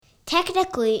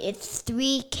Technically, it's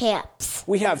 3 camps.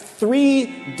 We have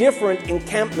 3 different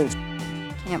encampments.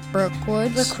 Camp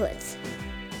Brookwoods. Brookwoods.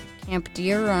 Camp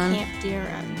Deer Run. Camp Deer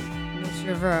Run. Moose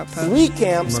River Outpost. 3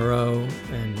 camps. Moreau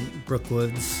and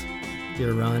Brookwoods,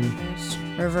 Deer Run. Moose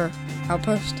River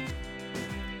Outpost.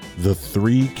 The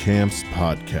 3 Camps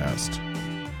Podcast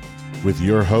with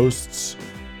your hosts,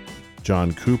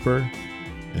 John Cooper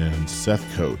and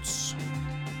Seth Coates.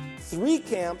 3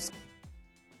 camps.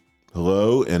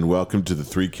 Hello and welcome to the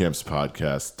 3 Camps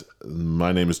Podcast.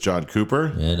 My name is John Cooper.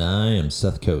 And I am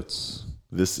Seth Coates.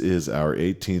 This is our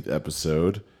 18th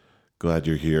episode. Glad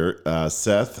you're here.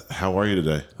 Seth, how are you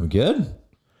today? I'm good.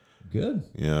 Good.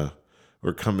 Yeah.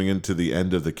 We're coming into the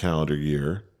end of the calendar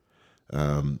year.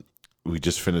 We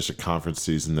just finished a conference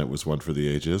season that was one for the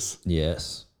ages.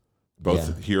 Yes.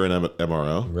 Both here in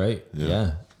MRO. Right.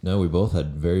 Yeah. No, we both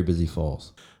had very busy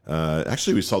falls.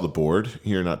 Actually, we saw the board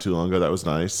here not too long ago. That was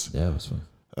nice. Yeah, it was fun.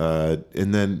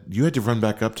 And then you had to run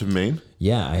back up to Maine?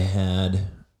 Yeah,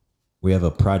 we have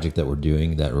a project that we're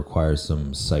doing that requires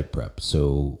some site prep.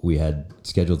 So we had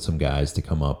scheduled some guys to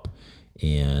come up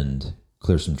and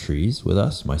clear some trees with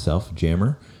us, myself,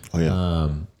 Jammer. Oh, yeah.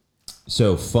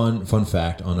 So fun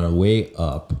fact, on our way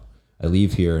up, I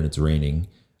leave here and it's raining.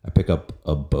 I pick up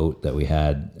a boat that we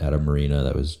had at a marina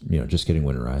that was, just getting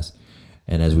winterized.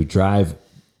 And as we drive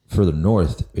further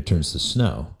north, it turns to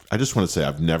snow. I just want to say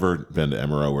I've never been to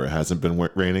MRO where it hasn't been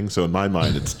raining. So in my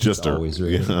mind, it's just always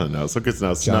raining. No, it's now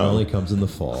John snow. only comes in the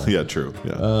fall. Yeah, true.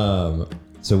 Yeah.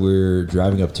 So we're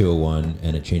driving up 201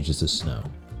 and it changes to snow.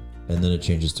 And then it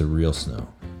changes to real snow.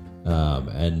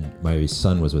 And my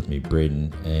son was with me,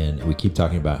 Braden, and we keep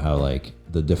talking about how like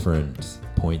the different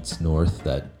points north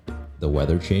that the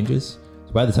weather changes.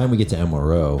 So by the time we get to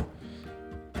MRO,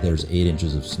 there's 8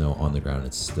 inches of snow on the ground.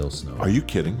 It's still snow. Are you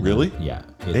kidding? Really? Yeah.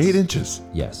 8 inches?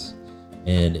 Yes.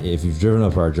 And if you've driven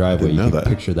up our driveway, you can that.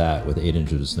 picture that with 8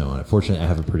 inches of snow on it. Fortunately, I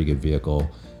have a pretty good vehicle.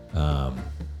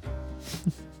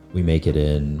 We make it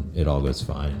in. It all goes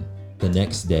fine. The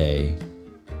next day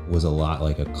was a lot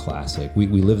like a classic. We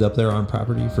lived up there on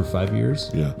property for 5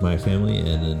 years. Yeah. My family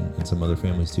and some other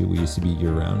families too. We used to be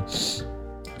year round.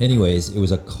 Anyways, it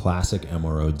was a classic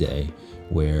MRO day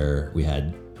where we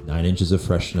had 9 inches of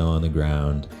fresh snow on the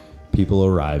ground, people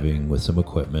arriving with some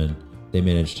equipment. They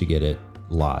managed to get it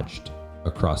lodged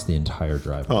across the entire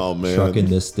driveway. Oh, man. Truck in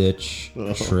this ditch,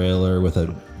 trailer with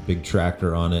a big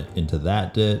tractor on it into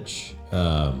that ditch.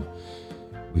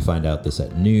 We find out this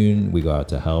at noon. We go out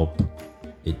to help.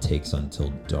 It takes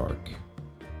until dark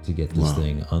to get this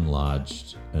thing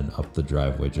unlodged and up the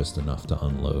driveway just enough to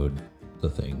unload the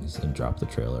things and drop the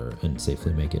trailer and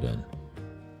safely make it in.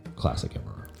 Classic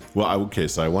MRO. Well,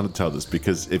 so I want to tell this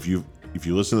because if you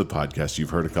listen to the podcast, you've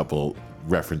heard a couple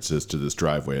references to this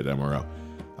driveway at MRO.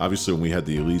 Obviously, when we had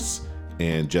the Elise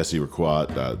and Jesse Raquat,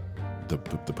 the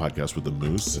podcast with the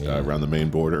moose around the Maine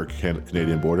border,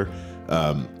 Canadian border,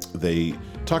 they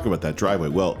talk about that driveway.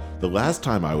 Well, the last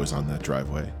time I was on that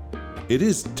driveway, it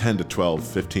is 10 to 12,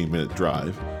 15-minute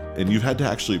drive. And you've had to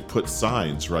actually put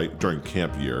signs, right, during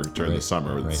camp year, during the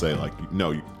summer, that say, like,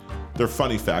 no, there are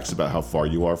funny facts about how far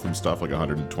you are from stuff, like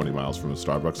 120 miles from a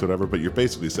Starbucks or whatever, but you're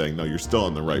basically saying, no, you're still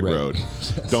on the right road.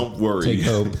 Yes. Don't worry. Take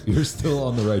hope. You're still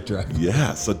on the right track.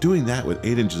 Yeah, so doing that with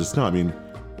 8 inches of snow, I mean,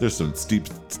 there's some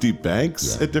steep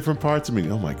banks at different parts. I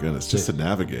mean, oh my goodness, just to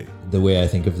navigate. The way I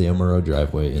think of the MRO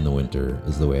driveway in the winter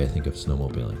is the way I think of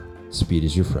snowmobiling. Speed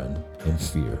is your friend, and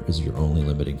fear is your only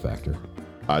limiting factor.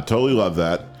 I totally love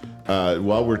that.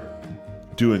 While we're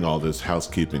doing all this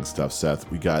housekeeping stuff, Seth,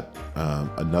 we got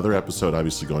another episode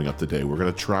obviously going up today. We're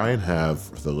going to try and have,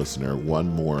 for the listener, one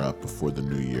more up before the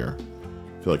new year.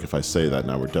 I feel like if I say that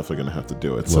now, we're definitely going to have to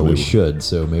do it. Well, we should,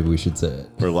 so maybe we should say it.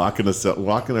 We're locking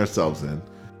ourselves in.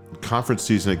 Conference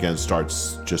season again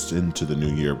starts just into the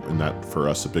new year, and that, for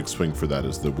us, a big swing for that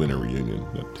is the winter reunion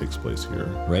that takes place here.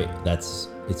 Right. It's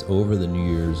over the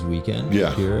New Year's weekend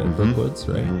here at Brookwoods,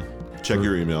 right? Mm-hmm. Check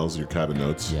your emails, your cabin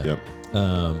notes. Yeah. Yep.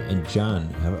 And John,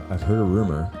 I've heard a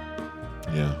rumor.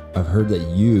 Yeah. I've heard that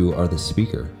you are the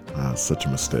speaker. Such a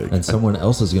mistake. And someone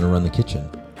else is going to run the kitchen.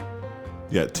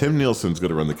 Yeah, Tim Nielsen's going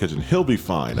to run the kitchen. He'll be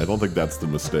fine. I don't think that's the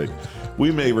mistake. We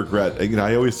may regret,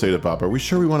 I always say to Bob, are we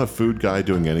sure we want a food guy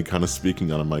doing any kind of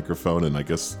speaking on a microphone? And I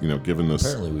guess, given this...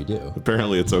 Apparently we do.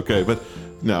 Apparently it's okay. But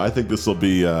no, I think this will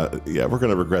be, we're going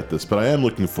to regret this. But I am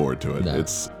looking forward to it.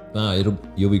 No.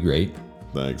 You'll be great.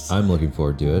 Thanks. I'm looking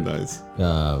forward to it. Nice.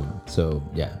 So,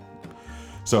 yeah.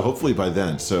 So hopefully by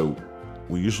then,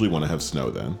 we usually want to have snow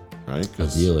then, right?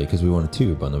 Ideally, because we want a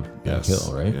tube on the back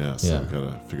hill, right? Yeah, so we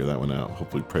got to figure that one out.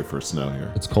 Hopefully pray for snow here.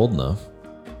 It's cold enough.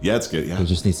 Yeah, it's good. Yeah. It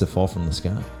just needs to fall from the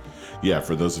sky. yeah,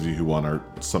 for those of you who want our,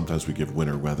 sometimes we give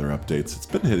winter weather updates. It's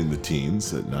been hitting the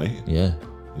teens at night. Yeah.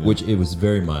 Which it was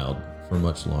very mild for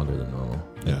much longer than normal.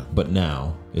 Yeah. But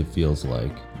now it feels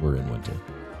like we're in winter.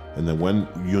 And then when,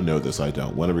 you'll know this, I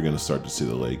don't, when are we going to start to see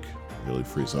the lake really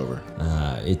freeze over?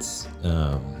 It's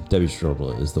Debbie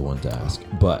Strobel is the one to ask,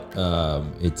 but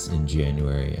it's in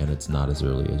January and it's not as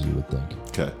early as you would think.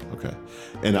 Okay.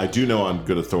 And I do know on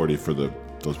good authority for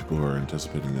those people who are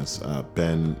anticipating this,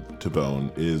 Ben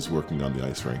Tabone is working on the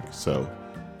ice rink, so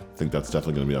I think that's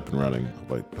definitely going to be up and running.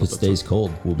 It stays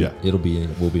cold. We'll be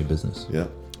in business. Yeah.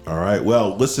 All right.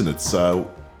 Well, listen, it's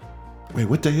wait,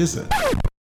 what day is it?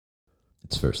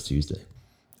 It's First Tuesday.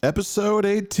 Episode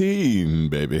 18,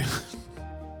 baby.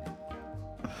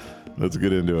 Let's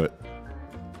get into it.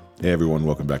 Hey, everyone.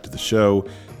 Welcome back to the show.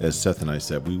 As Seth and I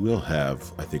said, we will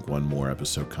have, I think, one more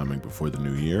episode coming before the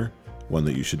new year, one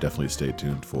that you should definitely stay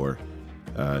tuned for.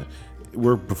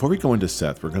 Before we go into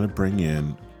Seth, we're going to bring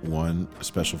in one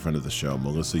special friend of the show,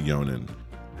 Melissa Yonan.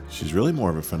 She's really more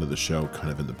of a friend of the show,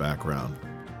 kind of in the background.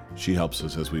 She helps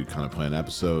us as we kind of plan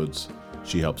episodes.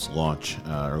 She helps launch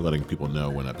or letting people know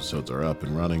when episodes are up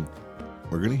and running.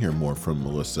 We're going to hear more from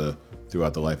Melissa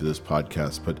throughout the life of this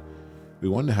podcast, but we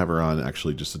wanted to have her on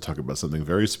actually just to talk about something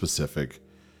very specific,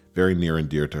 very near and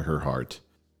dear to her heart.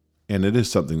 And it is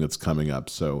something that's coming up,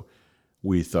 so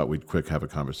we thought we'd quick have a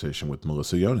conversation with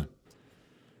Melissa Yonan.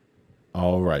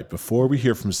 All right, before we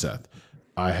hear from Seth,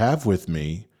 I have with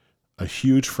me a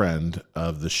huge friend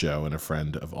of the show and a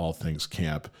friend of all things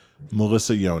camp,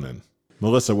 Melissa Yonan.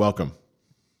 Melissa, welcome.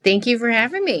 Thank you for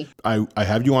having me. I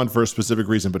have you on for a specific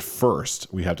reason, but first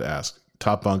we have to ask,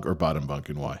 top bunk or bottom bunk,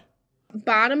 and why?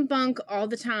 Bottom bunk all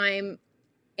the time,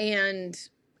 and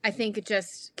I think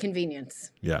just convenience.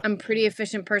 Yeah. I'm a pretty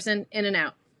efficient person, in and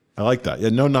out. I like that. Yeah,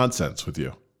 no nonsense with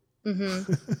you.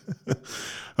 Mm-hmm.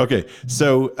 Okay,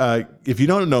 so if you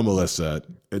don't know Melissa,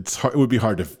 it would be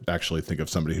hard to actually think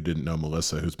of somebody who didn't know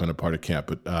Melissa, who's been a part of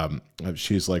camp, but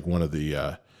she's like one of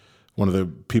the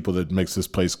people that makes this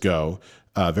place go.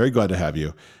 Very glad to have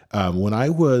you. When I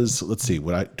was, would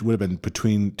have been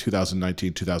between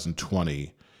 2019,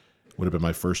 2020, would have been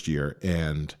my first year.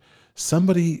 And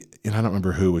somebody, and I don't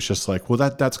remember who, was just like, well,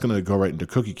 that's going to go right into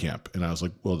cookie camp. And I was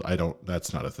like, well,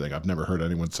 that's not a thing. I've never heard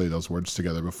anyone say those words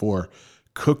together before.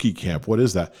 Cookie camp, what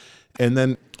is that? And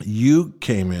then you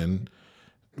came in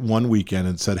one weekend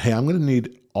and said, hey, I'm going to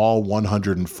need all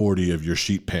 140 of your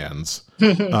sheet pans.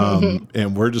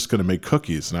 And we're just going to make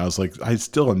cookies. And I was like, I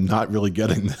still am not really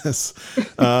getting this.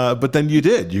 But then you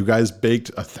did. You guys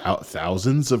baked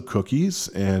thousands of cookies.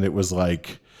 And it was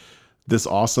like this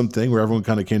awesome thing where everyone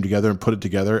kind of came together and put it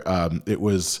together. It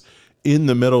was in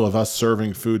the middle of us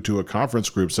serving food to a conference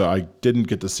group, so I didn't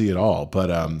get to see it all. But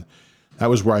that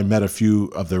was where I met a few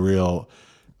of the real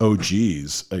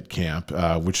OGs at camp,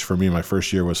 which for me, my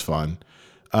first year was fun.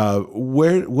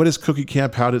 What is Cookie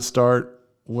Camp? How did it start?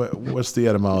 What's the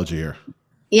etymology here?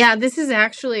 Yeah, this is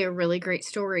actually a really great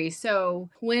story. So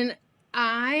when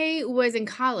I was in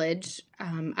college,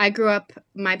 I grew up,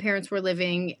 my parents were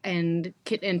living in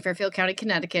Fairfield County,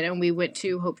 Connecticut, and we went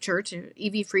to Hope Church,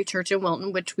 EV Free Church in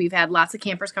Wilton, which we've had lots of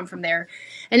campers come from there.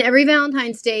 And every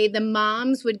Valentine's Day, the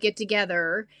moms would get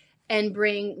together and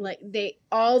bring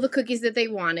all the cookies that they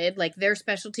wanted, like their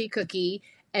specialty cookie,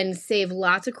 and save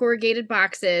lots of corrugated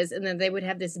boxes. And then they would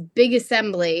have this big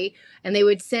assembly, and they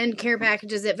would send care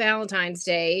packages at Valentine's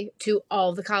Day to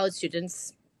all the college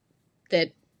students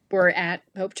that were at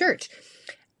Hope Church.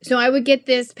 So I would get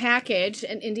this package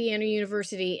at Indiana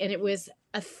University, and it was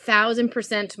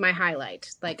 1,000% my highlight.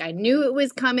 Like, I knew it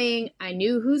was coming. I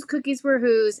knew whose cookies were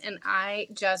whose, and I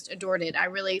just adored it. I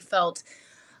really felt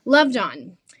loved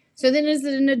on. So then as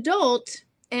an adult,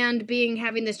 and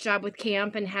having this job with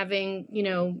camp and having,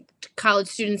 college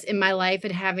students in my life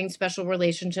and having special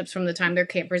relationships from the time they're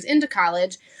campers into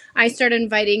college, I started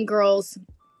inviting girls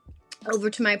over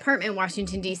to my apartment in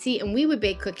Washington, D.C., and we would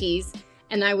bake cookies,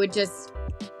 and I would just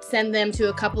send them to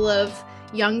a couple of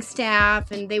young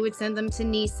staff, and they would send them to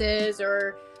nieces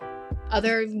or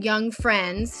other young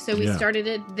friends. So we started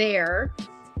it there.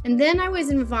 And then I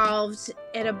was involved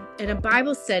in a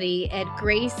Bible study at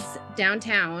Grace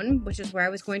downtown, which is where I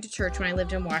was going to church when I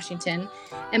lived in Washington.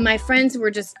 And my friends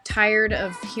were just tired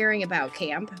of hearing about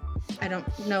camp. I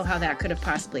don't know how that could have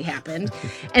possibly happened.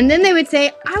 And then they would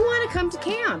say, I want to come to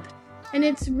camp. And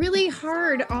it's really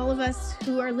hard, all of us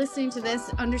who are listening to this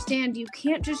understand you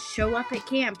can't just show up at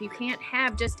camp. You can't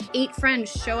have just 8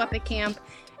 friends show up at camp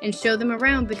and show them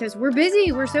around because we're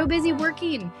busy. We're so busy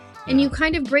working. And you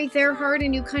kind of break their heart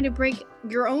and you kind of break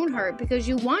your own heart because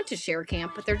you want to share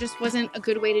camp, but there just wasn't a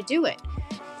good way to do it.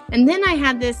 And then I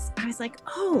was like,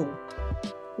 oh,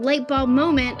 light bulb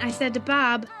moment, I said to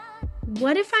Bob,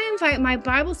 what if I invite my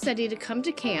Bible study to come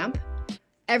to camp?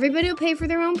 Everybody will pay for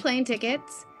their own plane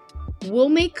tickets. We'll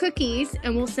make cookies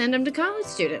and we'll send them to college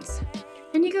students.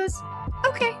 And he goes,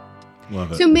 okay.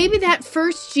 Love it. So maybe that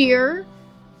first year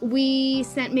we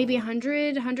sent maybe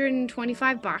 100,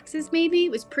 125 boxes maybe.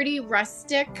 It was pretty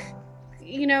rustic.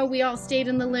 You know, we all stayed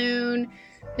in the Loon.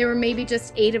 There were maybe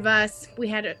just 8 of us. We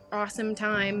had an awesome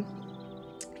time.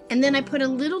 And then I put a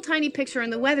little tiny picture in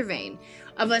the weather vane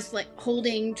of us like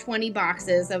holding 20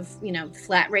 boxes of, you know,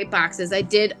 flat rate boxes. I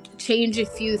did change a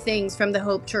few things from the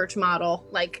Hope Church model,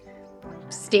 like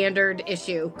standard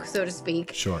issue, so to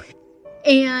speak. Sure.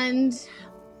 And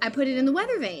I put it in the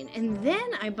weather vane. And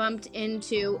then I bumped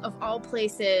into, of all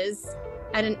places,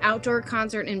 at an outdoor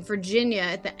concert in Virginia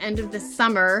at the end of the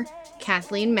summer,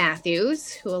 Kathleen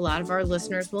Matthews, who a lot of our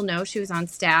listeners will know. She was on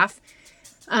staff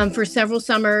for several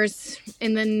summers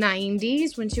in the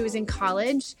 90s when she was in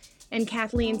college. And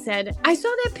Kathleen said, I saw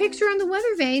that picture on the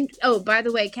weather vane. Oh, by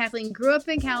the way, Kathleen grew up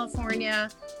in California,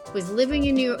 was living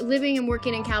and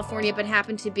working in California, but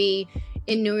happened to be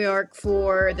in New York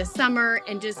for the summer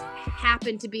and just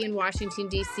happened to be in Washington,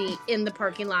 D.C. in the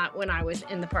parking lot when I was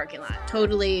in the parking lot.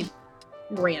 Totally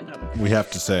random. We have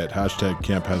to say it. Hashtag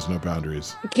camp has no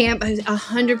boundaries. Camp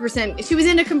 100%. She was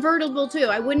in a convertible too.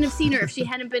 I wouldn't have seen her if she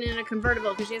hadn't been in a convertible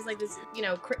because she has like this, you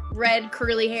know, red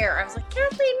curly hair. I was like,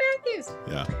 Kathleen Matthews.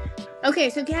 Yeah. Okay,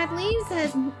 so Kathleen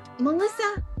says,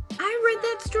 Melissa, I read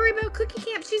that story about cookie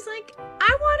camp. She's like,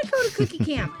 I want to go to cookie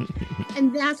camp.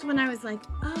 And that's when I was like,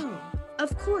 oh,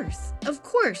 of course.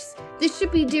 This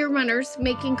should be Deer Runners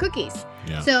making cookies.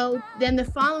 Yeah. So then the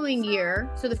following year,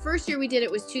 so the first year we did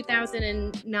it was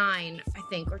 2009, I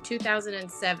think, or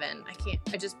 2007.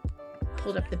 I just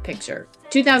pulled up the picture.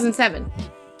 2007.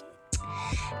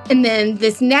 And then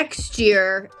this next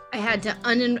year, I had to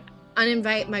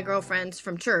uninvite my girlfriends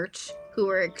from church who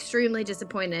were extremely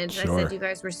disappointed. Sure. I said, you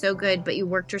guys were so good, but you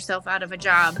worked yourself out of a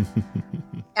job.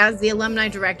 As the alumni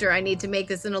director, I need to make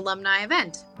this an alumni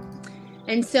event.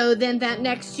 And so then that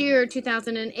next year,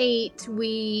 2008,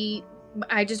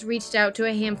 I just reached out to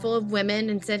a handful of women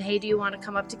and said, hey, do you want to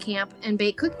come up to camp and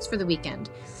bake cookies for the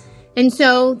weekend? And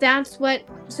so that's what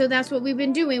we've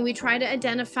been doing. We try to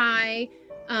identify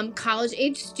college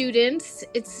age students.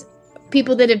 It's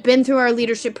people that have been through our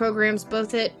leadership programs,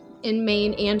 both in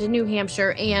Maine and in New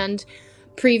Hampshire, and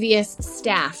previous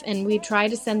staff. And we try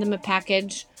to send them a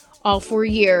package all 4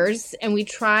 years, and we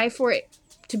try for it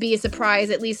to be a surprise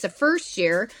at least the first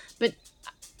year, but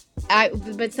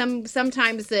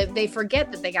sometimes they forget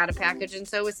that they got a package, and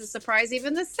so it's a surprise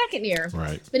even the second year.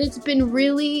 Right. But it's been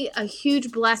really a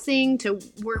huge blessing to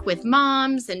work with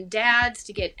moms and dads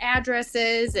to get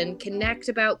addresses and connect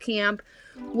about camp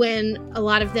when a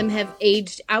lot of them have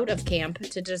aged out of camp,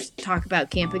 to just talk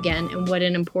about camp again and what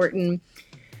an important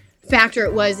factor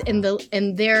it was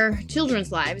in their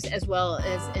children's lives as well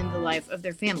as in the life of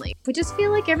their family. We just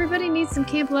feel like everybody needs some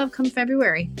camp love come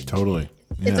February. Totally.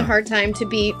 It's Yeah. a hard time to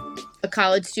be a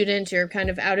college student. You're kind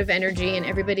of out of energy and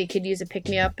everybody could use a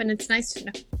pick-me-up, and it's nice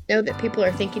to know that people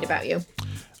are thinking about you.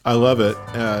 I love it,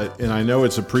 and I know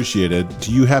it's appreciated.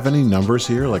 Do you have any numbers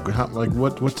here?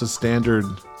 What's the standard?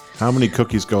 How many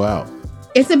cookies go out?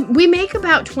 We make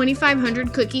about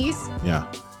 2,500 cookies. Yeah.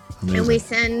 Amazing. And we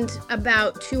send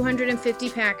about 250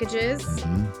 packages.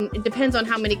 Mm-hmm. It depends on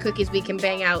how many cookies we can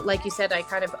bang out. Like you said, I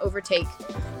kind of overtake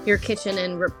your kitchen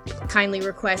and kindly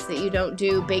request that you don't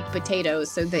do baked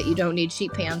potatoes so that you don't need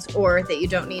sheet pans, or that you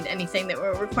don't need anything that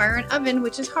will require an oven,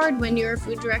 which is hard when you're a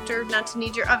food director, not to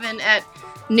need your oven at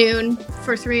noon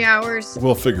for 3 hours.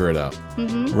 We'll figure it out.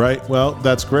 Mm-hmm. Right. Well,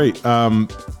 that's great.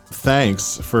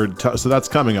 Thanks for so that's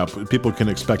coming up. People can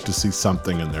expect to see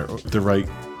something in there. The right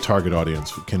target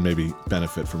audience can maybe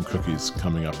benefit from cookies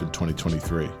coming up in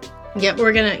 2023. Yep,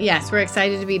 we're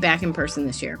excited to be back in person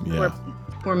this year. Yeah.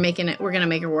 We're making it. We're gonna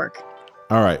make it work.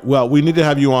 All right. Well, we need to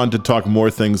have you on to talk more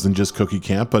things than just cookie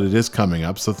camp, but it is coming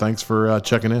up. So thanks for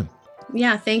checking in.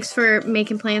 Yeah, thanks for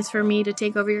making plans for me to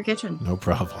take over your kitchen. No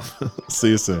problem. See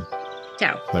you soon.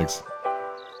 Ciao. Thanks.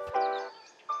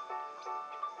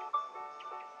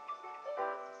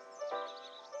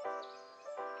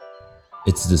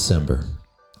 It's December.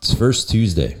 It's first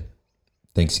Tuesday.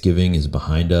 Thanksgiving is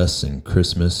behind us, and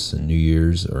Christmas and New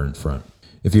Year's are in front.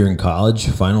 If you're in college,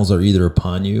 finals are either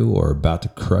upon you or about to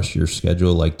crush your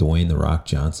schedule like Dwayne "The Rock"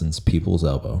 Johnson's people's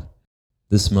elbow.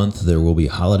 This month, there will be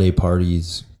holiday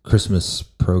parties, Christmas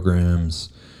programs,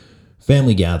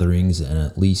 family gatherings, and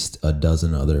at least a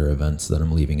dozen other events that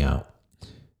I'm leaving out.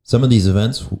 Some of these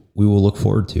events we will look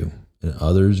forward to, and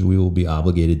others we will be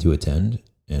obligated to attend,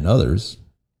 and others,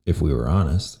 if we were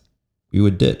honest, we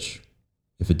would ditch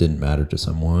if it didn't matter to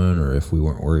someone or if we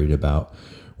weren't worried about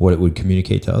what it would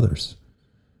communicate to others.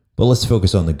 But let's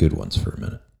focus on the good ones for a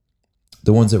minute.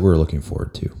 The ones that we're looking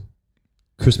forward to.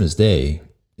 Christmas Day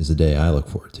is a day I look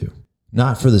forward to.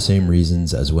 Not for the same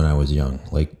reasons as when I was young,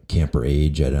 like camper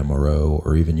age at MRO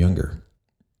or even younger.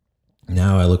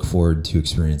 Now I look forward to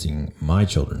experiencing my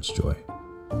children's joy.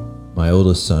 My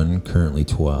oldest son, currently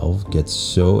 12, gets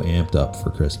so amped up for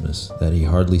Christmas that he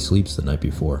hardly sleeps the night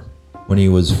before. When he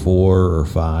was 4 or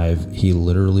 5, he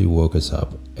literally woke us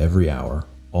up every hour,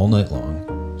 all night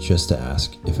long, just to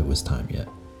ask if it was time yet.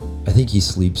 I think he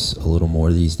sleeps a little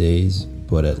more these days,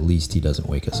 but at least he doesn't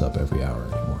wake us up every hour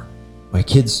anymore. My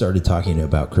kids started talking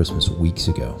about Christmas weeks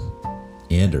ago.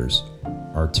 Anders,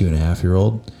 our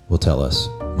 2.5-year-old, will tell us,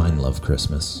 "Mine love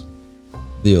Christmas."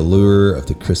 The allure of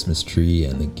the Christmas tree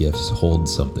and the gifts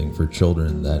holds something for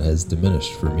children that has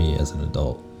diminished for me as an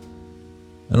adult.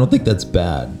 I don't think that's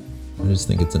bad. I just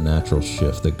think it's a natural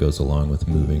shift that goes along with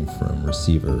moving from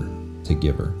receiver to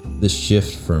giver. This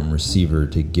shift from receiver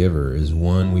to giver is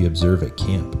one we observe at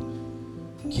camp.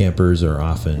 Campers are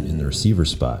often in the receiver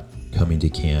spot, coming to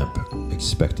camp,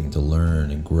 expecting to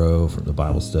learn and grow from the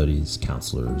Bible studies,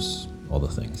 counselors, all the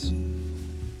things.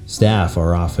 Staff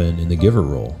are often in the giver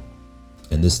role.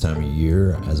 And this time of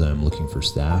year, as I'm looking for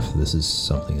staff, this is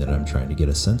something that I'm trying to get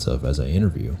a sense of as I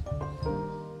interview.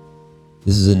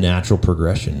 This is a natural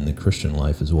progression in the Christian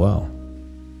life as well.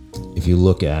 If you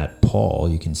look at Paul,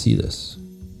 you can see this.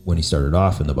 When he started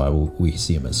off in the Bible, we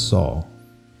see him as Saul,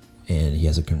 and he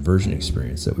has a conversion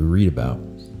experience that we read about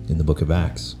in the book of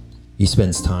Acts. He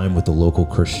spends time with the local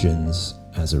Christians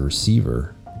as a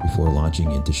receiver before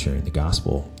launching into sharing the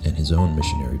gospel and his own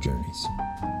missionary journeys.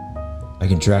 I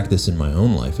can track this in my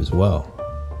own life as well.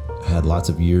 I had lots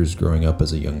of years growing up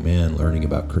as a young man learning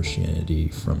about Christianity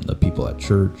from the people at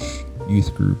church,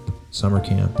 youth group, summer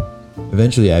camp.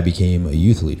 Eventually I became a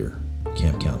youth leader,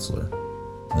 camp counselor,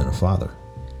 and then a father.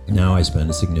 Now I spend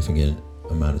a significant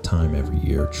amount of time every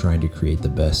year trying to create the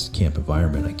best camp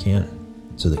environment I can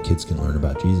so that kids can learn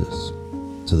about Jesus,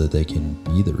 so that they can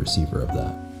be the receiver of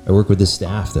that. I work with the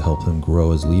staff to help them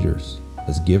grow as leaders,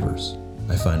 as givers.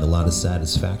 I find a lot of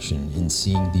satisfaction in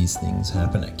seeing these things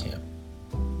happen at camp.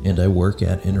 And I work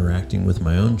at interacting with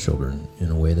my own children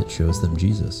in a way that shows them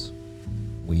Jesus.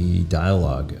 We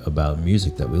dialogue about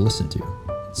music that we listen to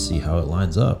and see how it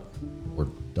lines up or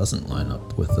doesn't line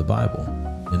up with the Bible.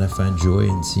 And I find joy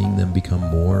in seeing them become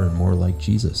more and more like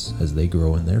Jesus as they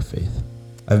grow in their faith.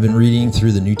 I've been reading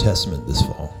through the New Testament this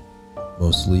fall,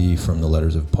 mostly from the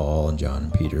letters of Paul and John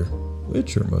and Peter,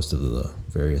 which are most of the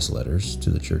various letters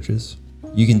to the churches.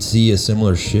 You can see a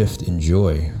similar shift in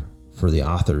joy for the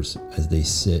authors as they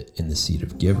sit in the seat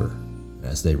of giver,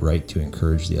 as they write to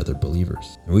encourage the other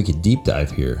believers. And we could deep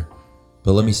dive here,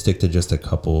 but let me stick to just a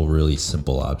couple really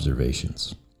simple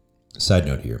observations. Side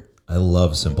note here, I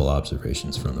love simple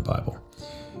observations from the Bible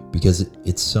because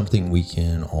it's something we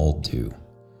can all do.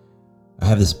 I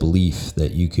have this belief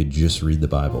that you could just read the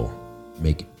Bible,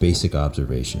 make basic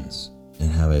observations,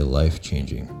 and have a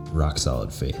life-changing,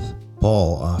 rock-solid faith.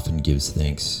 Paul often gives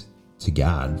thanks to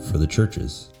God for the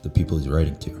churches, the people he's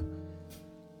writing to.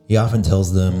 He often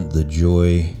tells them the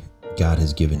joy God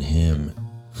has given him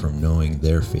from knowing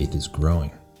their faith is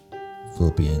growing.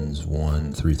 Philippians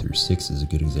 1:3-6 is a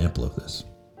good example of this.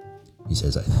 He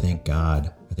says, I thank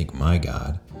my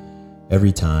God,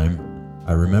 every time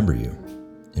I remember you.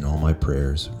 In all my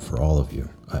prayers for all of you,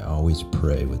 I always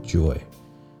pray with joy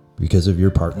because of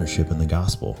your partnership in the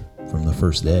gospel from the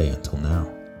first day until now.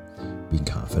 Being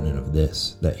confident of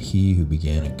this, that he who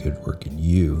began a good work in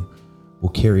you will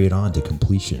carry it on to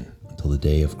completion until the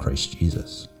day of Christ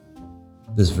Jesus.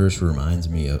 This verse reminds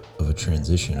me of a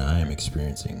transition I am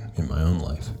experiencing in my own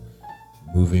life,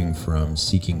 moving from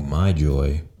seeking my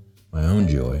own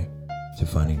joy, to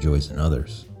finding joys in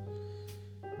others.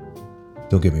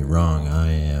 Don't get me wrong, I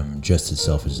am just as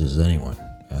selfish as anyone.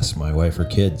 Ask my wife or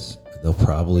kids. They'll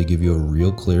probably give you a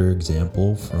real clear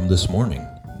example from this morning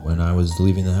when I was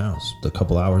leaving the house, the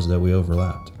couple hours that we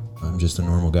overlapped. I'm just a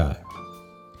normal guy.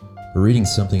 But reading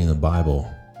something in the Bible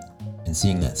and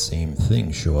seeing that same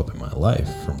thing show up in my life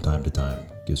from time to time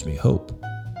gives me hope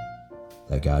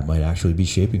that God might actually be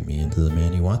shaping me into the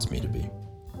man he wants me to be.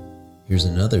 Here's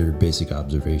another basic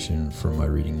observation from my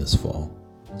reading this fall.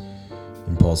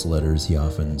 In Paul's letters, he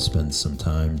often spends some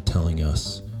time telling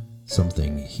us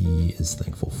something he is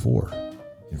thankful for.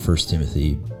 In 1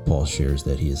 Timothy, Paul shares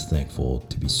that he is thankful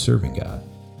to be serving God.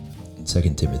 In 2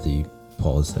 Timothy,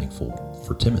 Paul is thankful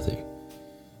for Timothy.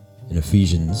 In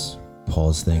Ephesians, Paul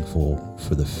is thankful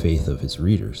for the faith of his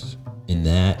readers. In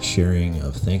that sharing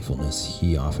of thankfulness,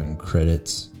 he often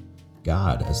credits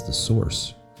God as the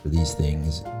source for these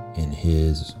things in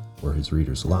his or his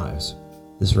readers' lives.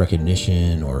 This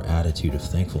recognition or attitude of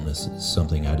thankfulness is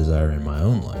something I desire in my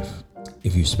own life.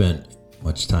 If you spent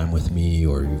much time with me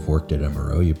or you've worked at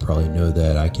MRO, you probably know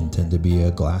that I can tend to be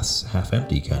a glass half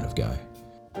empty kind of guy.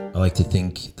 I like to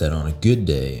think that on a good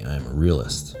day, I'm a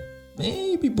realist,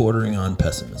 maybe bordering on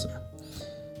pessimism.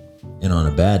 And on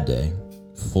a bad day,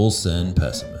 full send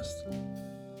pessimist.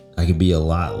 I can be a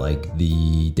lot like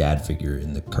the dad figure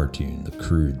in the cartoon, The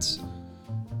Croods.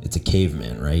 It's a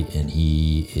caveman, right? And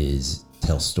he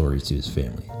tells stories to his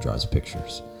family, draws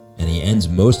pictures. And he ends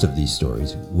most of these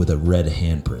stories with a red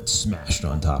handprint smashed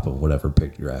on top of whatever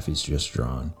pictograph he's just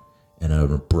drawn, and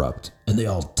an abrupt, and they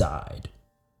all died.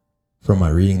 From my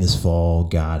reading this fall,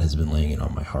 God has been laying it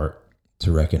on my heart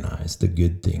to recognize the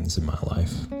good things in my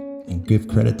life and give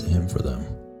credit to him for them.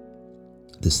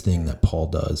 This thing that Paul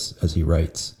does, as he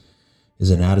writes, is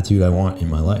an attitude I want in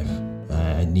my life.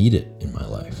 I need it in my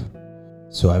life.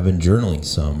 So I've been journaling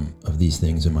some of these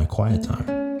things in my quiet time.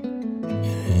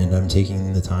 And I'm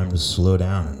taking the time to slow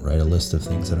down and write a list of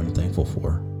things that I'm thankful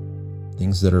for.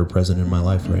 Things that are present in my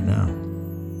life right now.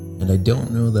 And I don't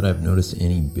know that I've noticed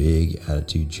any big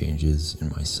attitude changes in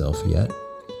myself yet.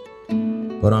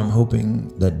 But I'm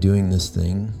hoping that doing this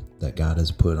thing that God has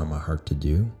put on my heart to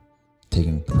do,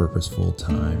 taking purposeful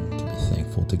time to be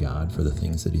thankful to God for the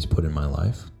things that he's put in my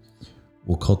life,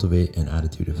 will cultivate an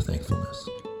attitude of thankfulness.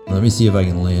 Let me see if I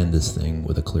can land this thing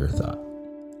with a clear thought.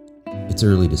 It's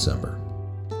early December.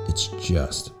 It's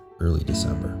just early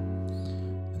December.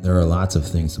 And there are lots of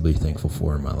things to be thankful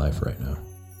for in my life right now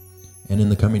and in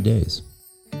the coming days.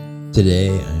 Today,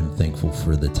 I am thankful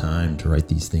for the time to write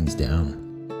these things down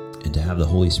and to have the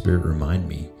Holy Spirit remind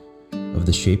me of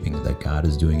the shaping that God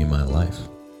is doing in my life.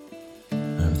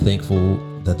 I'm thankful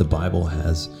that the Bible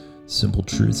has simple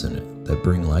truths in it that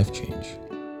bring life change.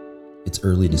 It's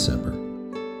early December.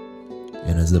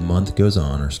 And as the month goes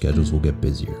on, our schedules will get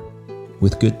busier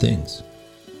with good things.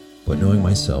 But knowing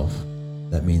myself,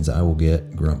 that means I will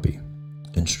get grumpy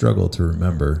and struggle to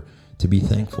remember to be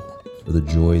thankful for the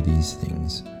joy these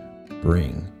things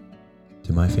bring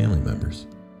to my family members.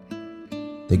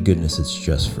 Thank goodness it's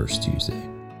just First Tuesday.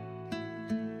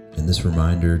 And this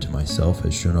reminder to myself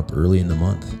has shown up early in the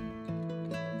month.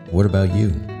 What about you?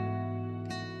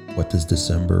 What does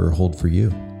December hold for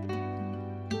you?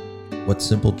 What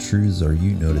simple truths are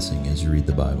you noticing as you read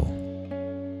the Bible?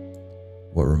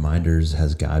 What reminders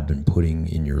has God been putting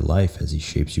in your life as he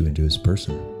shapes you into his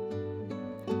person?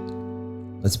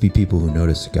 Let's be people who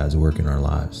notice God's work in our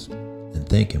lives and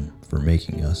thank him for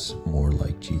making us more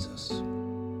like Jesus.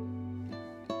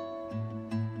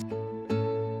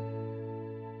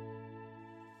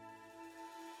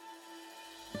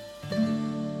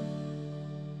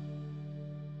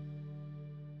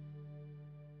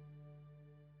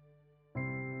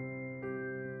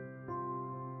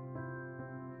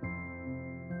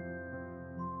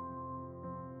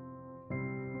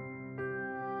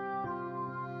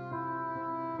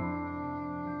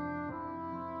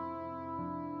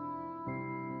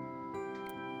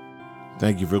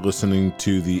 Thank you for listening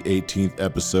to the 18th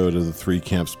episode of the Three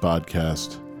Camps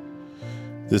podcast.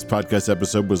 This podcast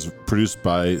episode was produced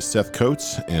by Seth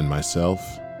Coates and myself.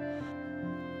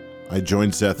 I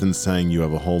joined Seth in saying you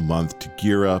have a whole month to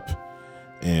gear up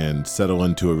and settle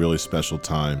into a really special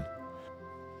time.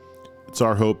 It's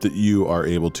our hope that you are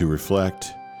able to reflect,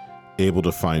 able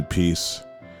to find peace,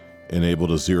 and able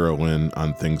to zero in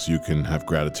on things you can have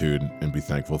gratitude and be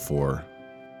thankful for.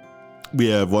 We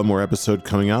have one more episode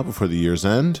coming out before the year's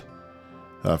end.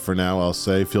 For now, I'll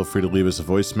say feel free to leave us a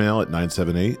voicemail at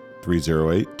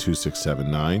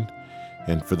 978-308-2679.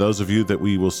 And for those of you that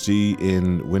we will see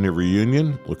in Winter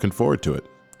Reunion, looking forward to it.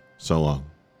 So long.